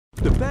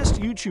The best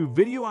YouTube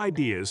video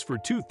ideas for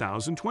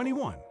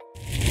 2021.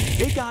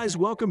 Hey guys,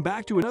 welcome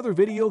back to another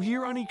video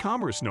here on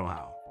e-commerce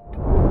know-how.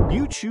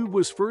 YouTube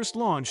was first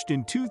launched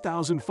in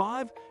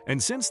 2005,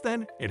 and since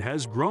then it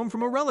has grown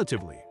from a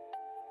relatively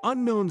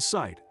unknown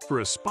site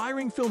for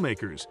aspiring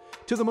filmmakers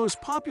to the most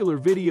popular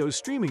video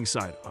streaming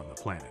site on the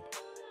planet.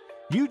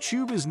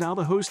 YouTube is now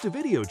the host of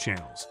video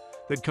channels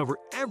that cover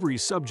every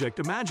subject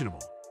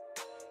imaginable.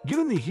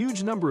 Given the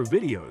huge number of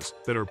videos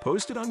that are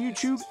posted on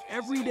YouTube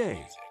every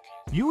day,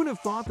 you would have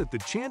thought that the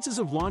chances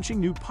of launching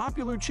new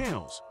popular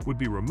channels would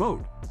be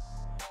remote.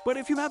 But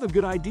if you have a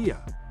good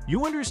idea,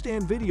 you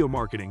understand video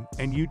marketing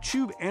and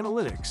YouTube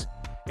analytics,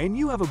 and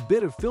you have a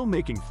bit of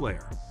filmmaking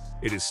flair,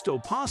 it is still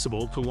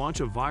possible to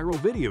launch a viral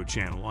video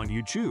channel on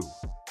YouTube.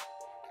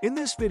 In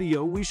this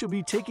video, we shall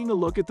be taking a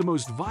look at the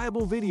most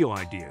viable video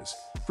ideas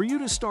for you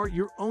to start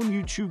your own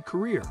YouTube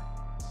career.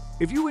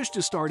 If you wish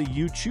to start a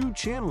YouTube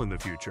channel in the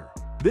future,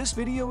 this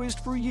video is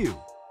for you.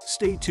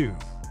 Stay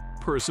tuned.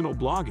 Personal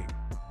blogging.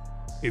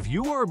 If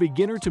you are a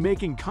beginner to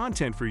making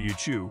content for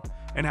YouTube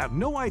and have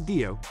no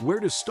idea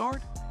where to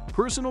start,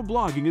 personal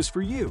blogging is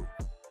for you.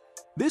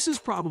 This is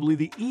probably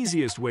the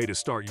easiest way to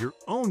start your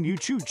own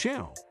YouTube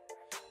channel.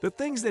 The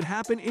things that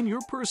happen in your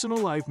personal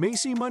life may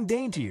seem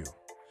mundane to you,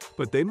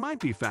 but they might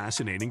be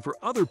fascinating for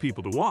other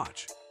people to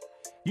watch.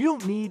 You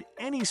don't need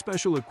any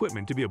special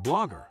equipment to be a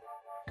blogger.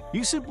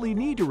 You simply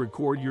need to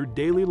record your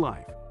daily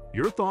life,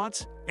 your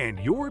thoughts, and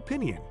your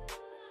opinion,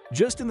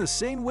 just in the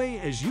same way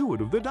as you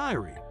would with a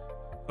diary.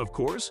 Of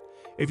course,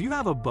 if you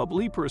have a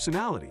bubbly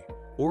personality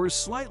or a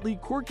slightly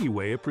quirky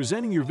way of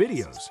presenting your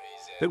videos,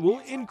 that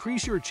will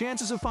increase your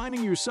chances of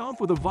finding yourself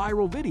with a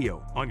viral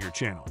video on your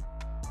channel.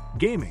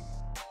 Gaming.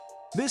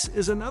 This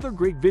is another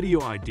great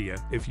video idea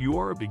if you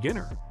are a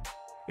beginner.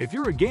 If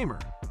you're a gamer,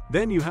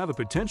 then you have a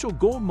potential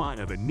gold mine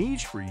of a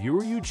niche for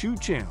your YouTube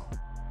channel.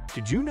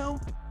 Did you know?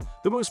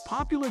 The most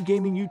popular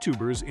gaming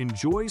YouTubers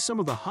enjoy some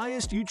of the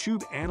highest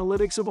YouTube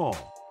analytics of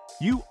all.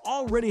 You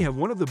already have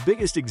one of the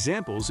biggest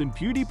examples in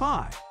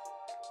PewDiePie.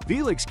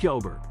 Felix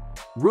Kjellberg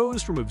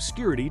rose from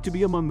obscurity to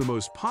be among the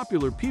most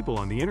popular people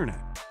on the internet.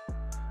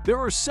 There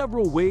are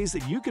several ways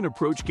that you can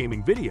approach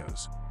gaming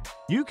videos.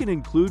 You can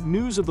include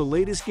news of the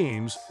latest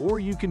games, or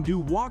you can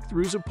do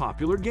walkthroughs of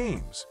popular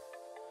games.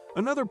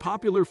 Another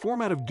popular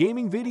format of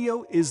gaming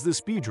video is the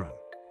speedrun,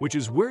 which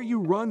is where you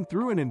run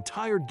through an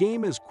entire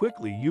game as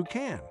quickly you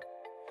can.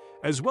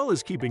 As well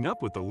as keeping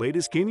up with the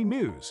latest gaming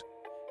news,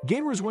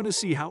 gamers want to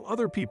see how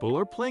other people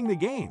are playing the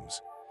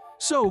games.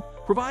 So,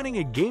 providing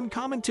a game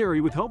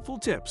commentary with helpful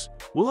tips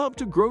will help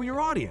to grow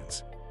your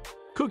audience.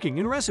 Cooking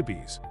and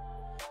recipes.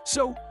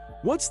 So,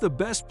 what's the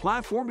best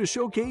platform to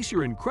showcase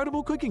your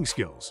incredible cooking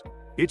skills?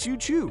 It's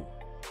YouTube.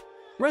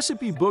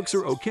 Recipe books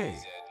are okay,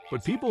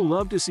 but people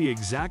love to see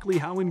exactly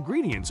how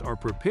ingredients are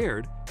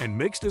prepared and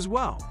mixed as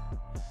well.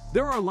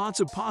 There are lots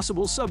of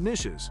possible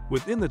sub-niches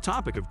within the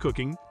topic of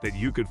cooking that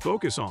you could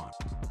focus on.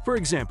 For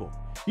example,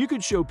 you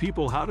could show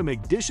people how to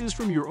make dishes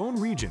from your own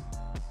region,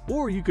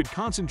 or you could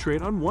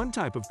concentrate on one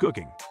type of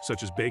cooking,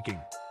 such as baking.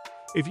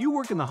 If you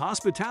work in the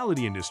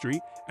hospitality industry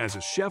as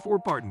a chef or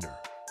bartender,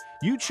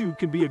 YouTube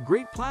can be a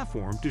great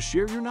platform to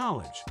share your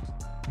knowledge.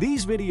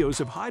 These videos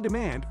have high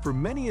demand for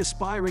many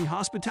aspiring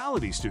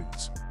hospitality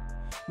students.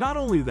 Not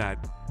only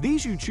that,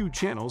 these YouTube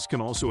channels can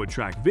also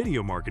attract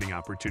video marketing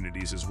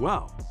opportunities as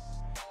well.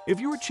 If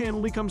your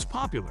channel becomes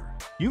popular,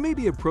 you may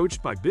be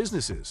approached by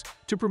businesses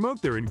to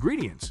promote their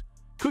ingredients,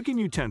 cooking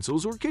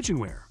utensils, or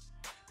kitchenware.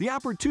 The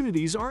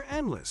opportunities are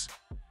endless.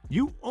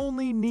 You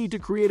only need to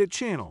create a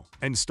channel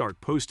and start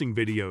posting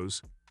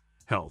videos.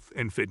 Health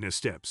and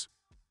fitness tips.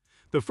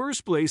 The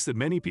first place that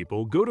many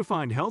people go to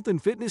find health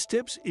and fitness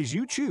tips is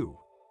YouTube.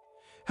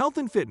 Health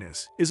and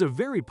fitness is a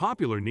very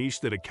popular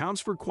niche that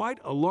accounts for quite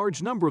a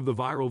large number of the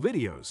viral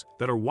videos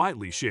that are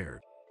widely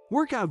shared.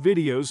 Workout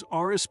videos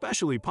are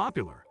especially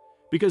popular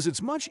because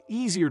it's much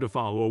easier to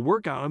follow a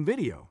workout on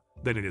video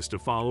than it is to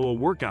follow a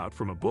workout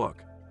from a book.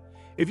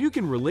 If you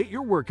can relate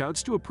your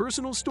workouts to a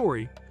personal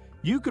story,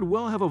 you could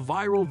well have a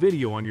viral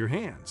video on your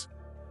hands.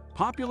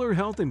 Popular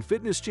health and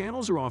fitness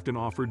channels are often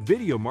offered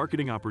video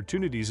marketing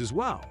opportunities as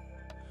well.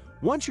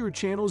 Once your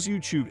channel's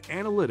YouTube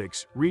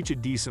analytics reach a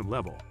decent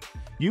level,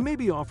 you may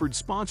be offered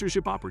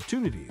sponsorship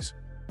opportunities.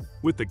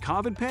 With the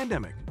COVID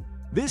pandemic,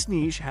 this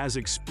niche has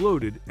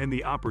exploded and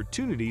the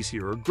opportunities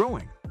here are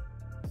growing.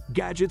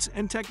 Gadgets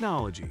and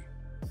technology.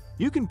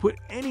 You can put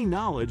any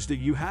knowledge that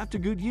you have to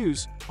good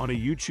use on a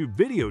YouTube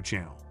video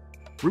channel.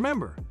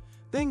 Remember,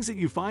 things that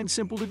you find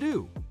simple to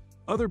do,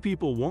 other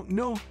people won't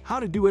know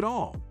how to do it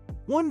all.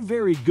 One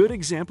very good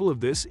example of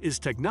this is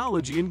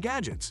technology and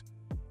gadgets.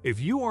 If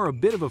you are a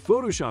bit of a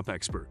Photoshop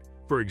expert,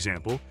 for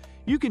example,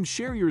 you can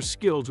share your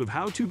skills with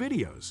how-to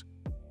videos.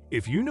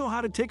 If you know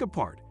how to take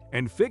apart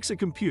and fix a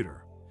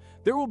computer,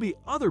 there will be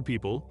other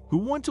people who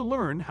want to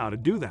learn how to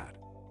do that.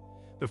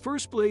 The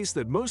first place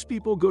that most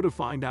people go to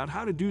find out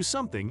how to do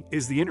something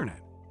is the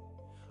internet.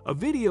 A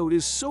video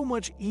is so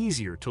much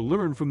easier to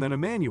learn from than a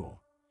manual.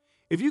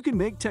 If you can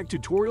make tech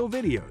tutorial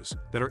videos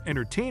that are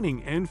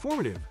entertaining and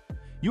informative,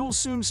 you'll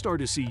soon start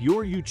to see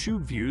your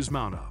YouTube views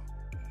mount up.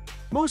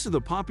 Most of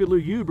the popular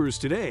YouTubers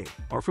today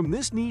are from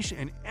this niche,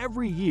 and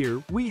every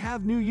year we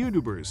have new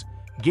YouTubers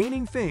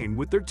gaining fame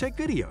with their tech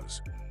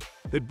videos.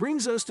 That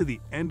brings us to the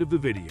end of the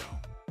video.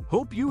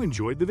 Hope you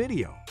enjoyed the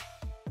video.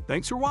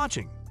 Thanks for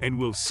watching, and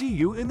we'll see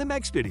you in the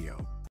next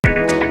video.